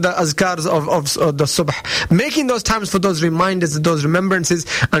time for the azkars of the subh, making those times for those reminders, those remembrances,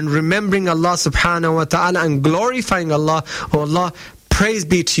 and remembering Allah subhanahu wa ta'ala and glorifying Allah. Oh Allah, praise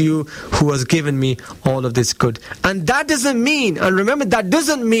be to you who has given me all of this good. And that doesn't mean, and remember, that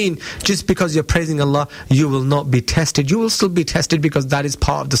doesn't mean just because you're praising Allah, you will not be tested. You will still be tested, because that is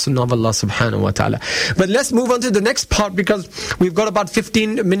part of the sunnah of Allah subhanahu wa ta'ala. But let's move on to the next part, because we've got about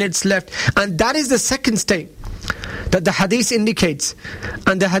 15 minutes left. And that is the second state that the hadith indicates.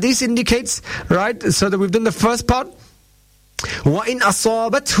 And the hadith indicates, right, so that we've done the first part. وَإِنْ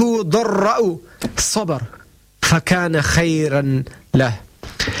أَصَابَتْهُ ضَرَّأُ صَبَرْ فَكَانَ خَيْرًا لَهُ.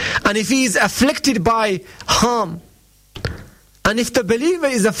 And if he is afflicted by harm, And if the believer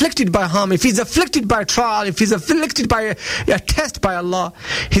is afflicted by harm, if he's afflicted by a trial, if he's afflicted by a test by Allah,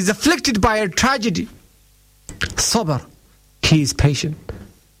 he's afflicted by a tragedy, sabr, he is patient.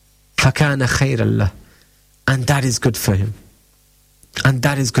 فَكَانَ خَيْرًا لَهُ. And that is good for him. And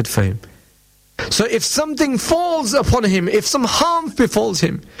that is good for him. So if something falls upon him, if some harm befalls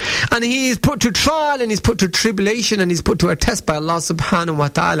him, and he is put to trial, and he's put to tribulation, and he's put to a test by Allah subhanahu wa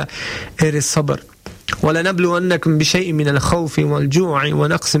ta'ala, it is sabr. وَلَنَبْلُوَنَّكُمْ بِشَيْءٍ مِّنَ الْخَوْفِ وَالْجُوعِ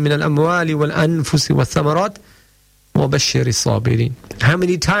وَنَقْصٍ مِّنَ الْأَمْوَالِ وَالْأَنفُسِ وَالثَّمَرَاتِ وَبَشِّرِ الصَّابِرِينَ. How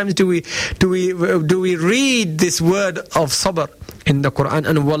many times do we read this word of sabr in the Quran?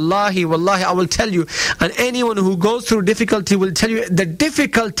 And wallahi, I will tell you, and anyone who goes through difficulty will tell you the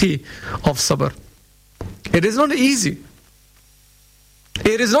difficulty of sabr. It is not easy.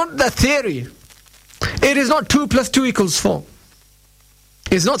 It is not the theory. It is not 2 + 2 = 4.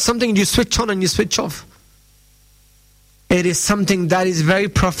 It's not something you switch on and you switch off. It is something that is very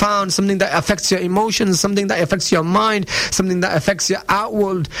profound, something that affects your emotions, something that affects your mind, something that affects your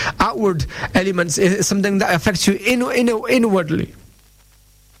outward elements, something that affects you inwardly.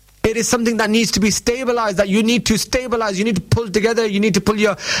 It is something that needs to be stabilized, that you need to stabilize, you need to pull together, you need to pull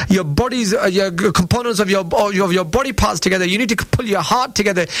your bodies, your components of your body parts together, you need to pull your heart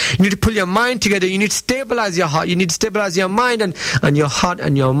together, you need to pull your mind together, you need to stabilize your heart, you need to stabilize your mind, and your heart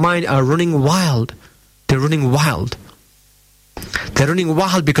and your mind are running wild. They're running wild. They're running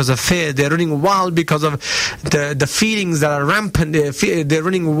wild because of fear. They're running wild because of the feelings that are rampant. They're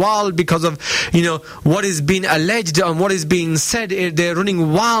running wild because of what is being alleged and what is being said. They're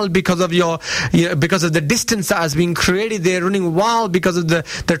running wild because of because of the distance that has been created. They're running wild because of the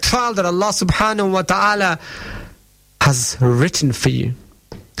trial that Allah subhanahu wa ta'ala has written for you.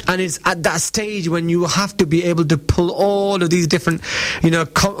 And it's at that stage when you have to be able to pull all of these different,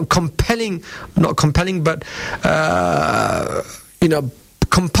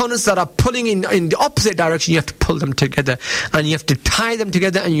 components that are pulling in the opposite direction. You have to pull them together, and you have to tie them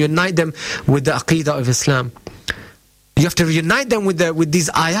together and unite them with the Aqidah of Islam. You have to reunite them with these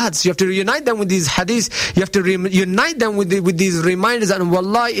ayats. You have to reunite them with these hadiths. You have to reunite them with these reminders. And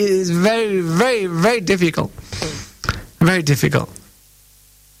wallahi, it is very, very, very difficult. Very difficult.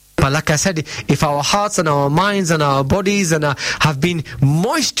 But like I said, if our hearts and our minds and our bodies have been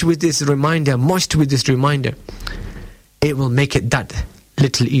moist with this reminder, it will make it that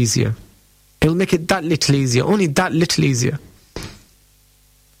little easier. It will make it that little easier, only that little easier.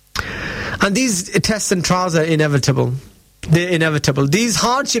 And these tests and trials are inevitable. They're inevitable. These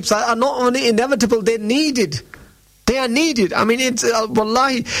hardships are not only inevitable, they're needed. They are needed. I mean, it's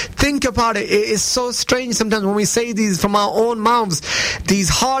wallahi, think about it. It is so strange sometimes when we say these from our own mouths. These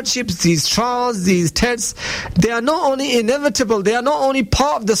hardships, these trials, these tests, they are not only inevitable, they are not only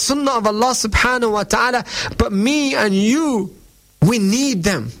part of the sunnah of Allah subhanahu wa ta'ala, but me and you, we need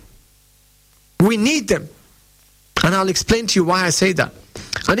them. We need them. And I'll explain to you why I say that.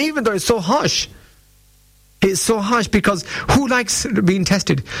 And even though it's so harsh, it's so harsh because who likes being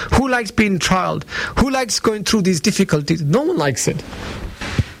tested? Who likes being trialed? Who likes going through these difficulties? No one likes it.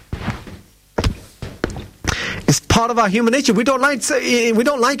 It's part of our human nature. We don't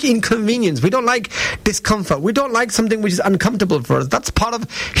like inconvenience. We don't like discomfort. We don't like something which is uncomfortable for us. That's part of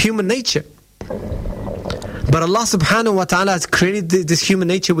human nature. But Allah subhanahu wa ta'ala has created this human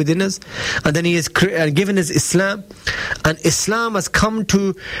nature within us, and then He has given us Islam, and Islam has come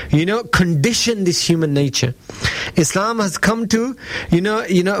to condition this human nature. Islam has come to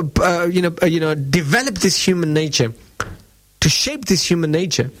develop this human nature, to shape this human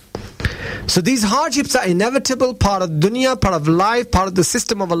nature. So these hardships are inevitable, part of dunya, part of life, part of the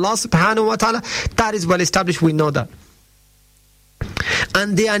system of Allah subhanahu wa ta'ala. That is well established, we know that.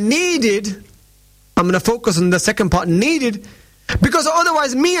 And they are needed. I'm going to focus on the second part, needed, because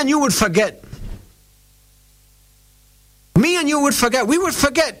otherwise me and you would forget. Me and you would forget. We would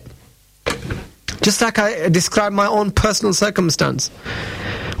forget. Just like I described my own personal circumstance.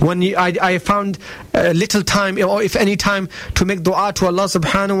 When I found little time, or if any time, to make dua to Allah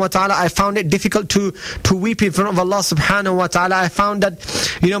subhanahu wa ta'ala, I found it difficult to weep in front of Allah subhanahu wa ta'ala. I found that,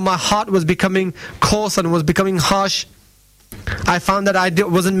 my heart was becoming coarse and was becoming harsh. I found that I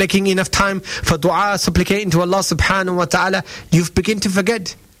wasn't making enough time for dua, supplicating to Allah subhanahu wa ta'ala. You begin to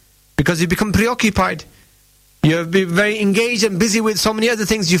forget, because you become preoccupied. You'll be very engaged and busy with so many other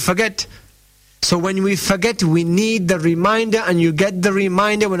things, you forget. So when we forget, we need the reminder, and you get the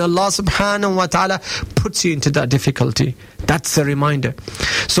reminder when Allah subhanahu wa ta'ala puts you into that difficulty. That's the reminder.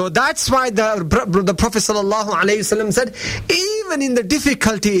 So that's why the Prophet sallallahu alayhi wasallam said, even in the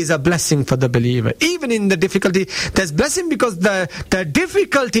difficulty is a blessing for the believer. Even in the difficulty, there's blessing, because the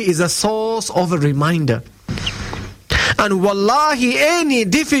difficulty is a source of a reminder. And wallahi, any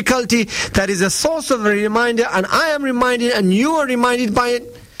difficulty that is a source of a reminder, and I am reminded and you are reminded by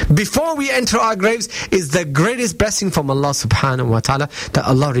it, before we enter our graves, is the greatest blessing from Allah subhanahu wa ta'ala, that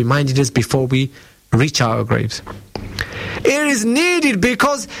Allah reminded us before we reach our graves. It is needed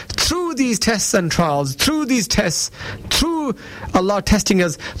because through these tests and trials, through these tests, through Allah testing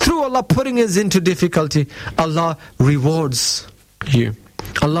us, through Allah putting us into difficulty, Allah rewards you.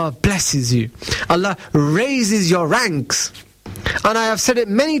 Allah blesses you. Allah raises your ranks. And I have said it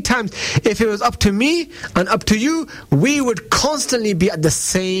many times, if it was up to me and up to you, we would constantly be at the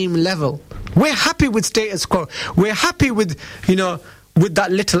same level. We're happy with status quo. We're happy with, with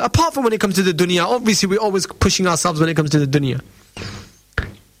that little. Apart from when it comes to the dunya, obviously we're always pushing ourselves when it comes to the dunya.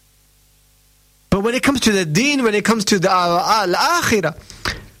 But when it comes to the deen, when it comes to the al-akhirah,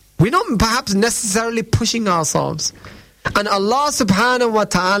 we're not perhaps necessarily pushing ourselves. And Allah subhanahu wa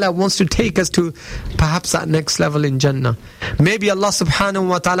ta'ala wants to take us to perhaps that next level in Jannah. Maybe Allah subhanahu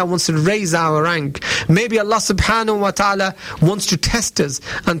wa ta'ala wants to raise our rank. Maybe Allah subhanahu wa ta'ala wants to test us,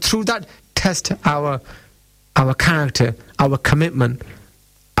 and through that test our character, our commitment,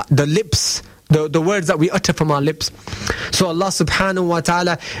 the lips, the words that we utter from our lips. So Allah subhanahu wa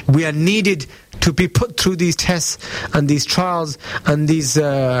ta'ala, we are needed to be put through these tests and these trials and these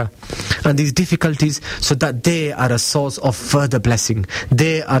difficulties, so that they are a source of further blessing.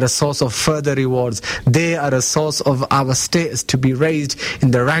 They are a source of further rewards. They are a source of our status to be raised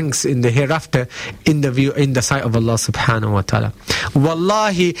in the ranks in the hereafter, in the sight of Allah subhanahu wa ta'ala.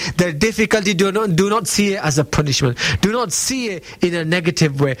 Wallahi, the difficulty, do not see it as a punishment. Do not see it in a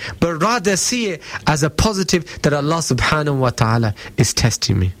negative way, but rather see it as a positive, that Allah subhanahu wa ta'ala is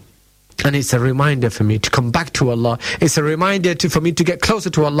testing me. And it's a reminder for me to come back to Allah. It's a reminder for me to get closer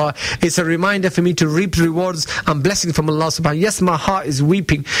to Allah. It's a reminder for me to reap rewards and blessings from Allah subhanahu wa ta'ala. Yes, my heart is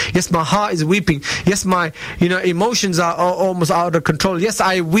weeping. Yes, my heart is weeping. Yes, my emotions are almost out of control. Yes,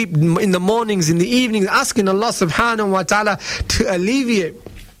 I weep in the mornings, in the evenings, asking Allah subhanahu wa ta'ala to alleviate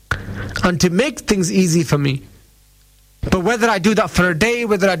and to make things easy for me. But whether I do that for a day,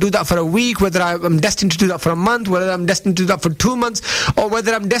 whether I do that for a week, whether I'm destined to do that for a month, whether I'm destined to do that for 2 months, or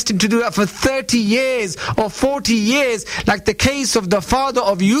whether I'm destined to do that for 30 years or 40 years, like the case of the father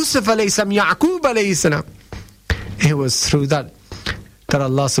of Yusuf alayhi salam, Yaqub alayhi salam, it was through that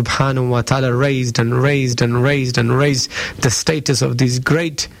Allah subhanahu wa ta'ala raised the status of these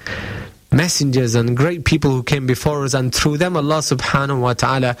great messengers and great people who came before us, and through them Allah subhanahu wa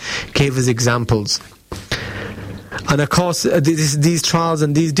ta'ala gave us examples. And of course, these trials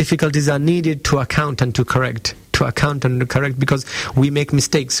and these difficulties are needed to account and to correct. Because we make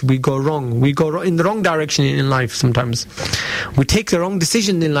mistakes, we go wrong in the wrong direction in life sometimes. We take the wrong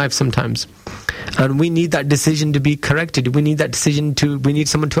decision in life sometimes. And we need that decision to be corrected. We need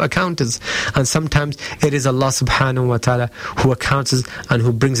someone to account us. And sometimes it is Allah subhanahu wa ta'ala who accounts us and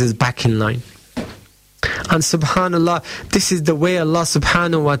who brings us back in line. And subhanallah, this is the way Allah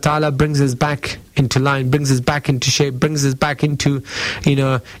subhanahu wa ta'ala brings us back into line, brings us back into shape, brings us back into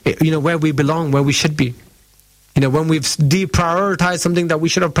where we belong, where we should be. When we've deprioritized something that we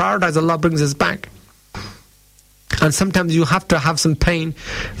should have prioritized, Allah brings us back. And sometimes you have to have some pain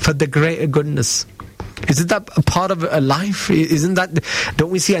for the greater goodness. Isn't that a part of a life? Don't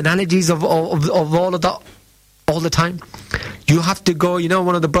we see analogies of all of that all the time? You have to go,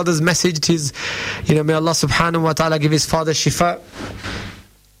 one of the brothers messaged his, may Allah subhanahu wa ta'ala give his father shifa.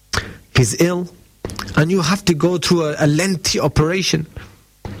 He's ill. And you have to go through a lengthy operation.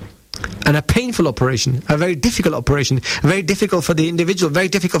 And a painful operation, a very difficult operation, very difficult for the individual, very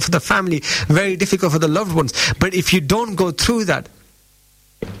difficult for the family, very difficult for the loved ones. But if you don't go through that,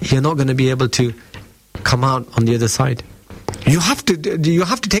 you're not going to be able to come out on the other side. You have to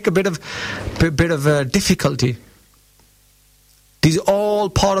take a bit of difficulty. These are all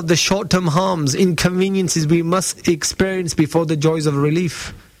part of the short-term harms, inconveniences we must experience before the joys of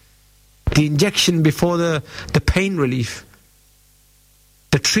relief. The injection before the pain relief.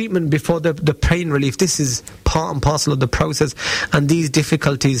 The treatment before the pain relief. This is part and parcel of the process. And these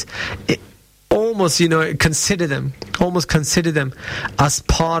difficulties, almost consider them as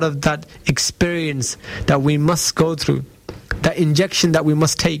part of that experience that we must go through, that injection that we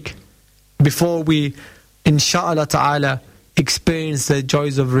must take before we, insha'Allah ta'ala, experience the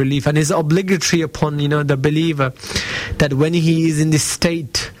joys of relief. And it's obligatory upon the believer that when he is in this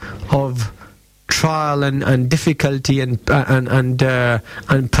state of trial and difficulty and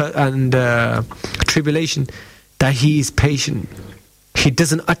tribulation, that he is patient. He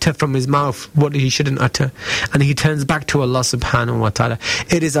doesn't utter from his mouth what he shouldn't utter, and he turns back to Allah subhanahu wa ta'ala.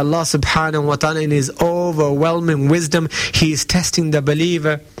 It is Allah subhanahu wa ta'ala in His overwhelming wisdom, He is testing the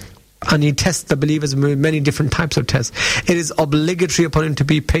believer And He tests the believers with many different types of tests. It is obligatory upon him to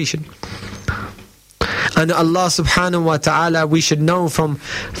be patient. And Allah subhanahu wa ta'ala, we should know from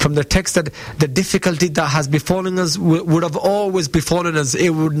the text that the difficulty that has befallen us would have always befallen us.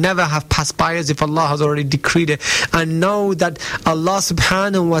 It would never have passed by us if Allah has already decreed it. And know that Allah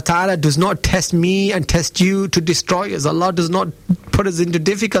subhanahu wa ta'ala does not test me and test you to destroy us. Allah does not put us into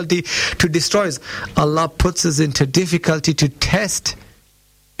difficulty to destroy us. Allah puts us into difficulty to test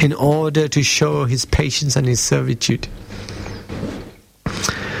in order to show His patience and His servitude.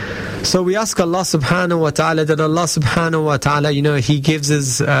 So we ask Allah subhanahu wa ta'ala that Allah subhanahu wa ta'ala, He gives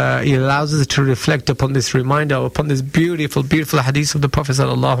us, He allows us to reflect upon this reminder, upon this beautiful, beautiful hadith of the Prophet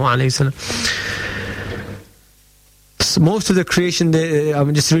sallallahu alaihi wasallam. So most of the creation,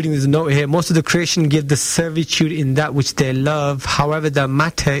 I'm just reading this note here, most of the creation give the servitude in that which they love. However, the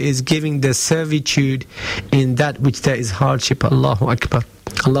matter is giving the servitude in that which there is hardship. Allahu Akbar.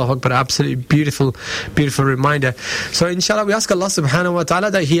 Allahu Akbar, absolutely beautiful, beautiful reminder. So inshallah we ask Allah subhanahu wa ta'ala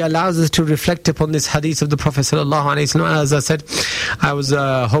that He allows us to reflect upon this hadith of the Prophet sallallahu alaihi wasallam. As I said, I was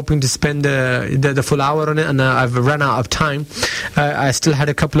hoping to spend the full hour on it, and I've run out of time. I still had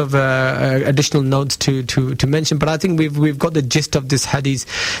a couple of additional notes to mention, but I think we've got the gist of this hadith,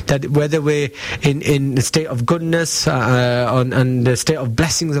 that whether we're in the state of goodness and the state of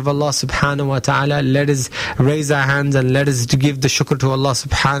blessings of Allah subhanahu wa ta'ala, let us raise our hands and let us to give the shukr to Allah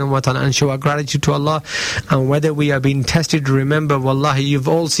subhanahu wa ta'ala and show our gratitude to Allah. And whether we are being tested, remember, wallahi, you've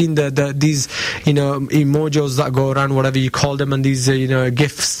all seen these emojis that go around, whatever you call them, and these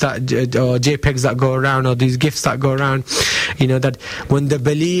gifts that or JPEGs that go around, or these gifts that go around, that when the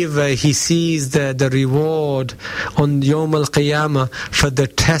believer, he sees the reward on Yawm al-Qiyamah for the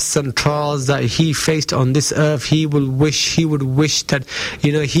tests and trials that he faced on this earth, he would wish that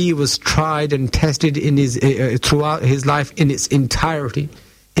he was tried and tested in his throughout his life in its entirety,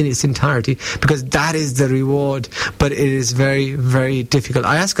 because that is the reward. But it is very, very difficult.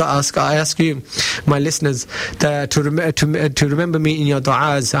 I ask you, my listeners, to remember me in your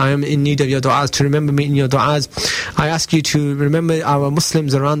du'as. I am in need of your du'as, to remember me in your du'as. I ask you to remember our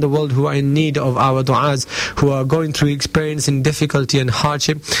Muslims around the world who are in need of our du'as, who are going through experiencing difficulty and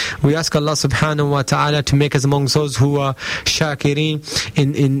hardship. We ask Allah subhanahu wa ta'ala to make us amongst those who are shakirin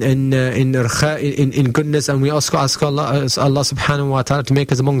in goodness, and we also ask Allah subhanahu wa ta'ala to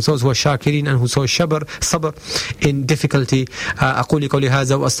make us amongst those who are shakirin and who saw sabr in difficulty. أقول قولي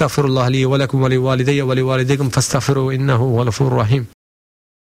هذا وأستغفر الله لي ولكم ولوالدي ولوالديكم فاستغفروه إنه هو الغفور الرحيم.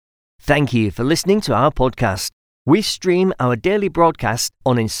 Thank you for listening to our podcast. We stream our daily broadcast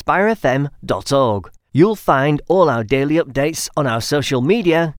on inspirefm.org. You'll find all our daily updates on our social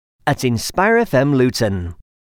media at Inspire FM Luton.